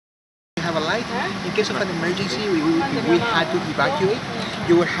have a light. In case of an emergency, if we had to evacuate,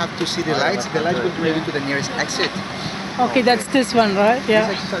 you would have to see the lights. The lights will drive you to the nearest exit. Okay, that's this one, right? Yeah.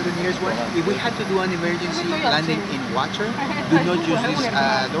 These exits are the nearest one. If we had to do an emergency landing in water, do not use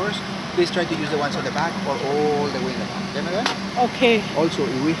these doors. Please try to use the ones on the back or all the way in the front. Okay. Also,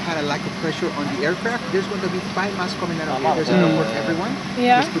 if we had a lack of pressure on the aircraft, there's going to be 5 masks coming out of here. There's enough for everyone.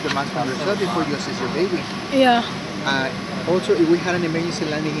 Yeah. Just put the mask on yourself before you assist your baby. Yeah. Also, if we had an emergency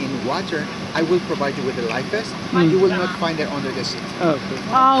landing in water, I will provide you with a life vest. You will not find it under the seat. Okay.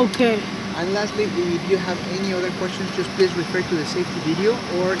 Okay. And lastly, if you have any other questions, just please refer to the safety video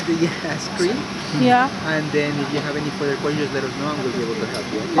or the screen. Yeah. And then if you have any further questions, let us know and we'll be able to help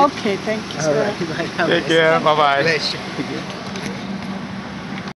you. Okay, thank you. All right. Take care. Bye-bye. Pleasure.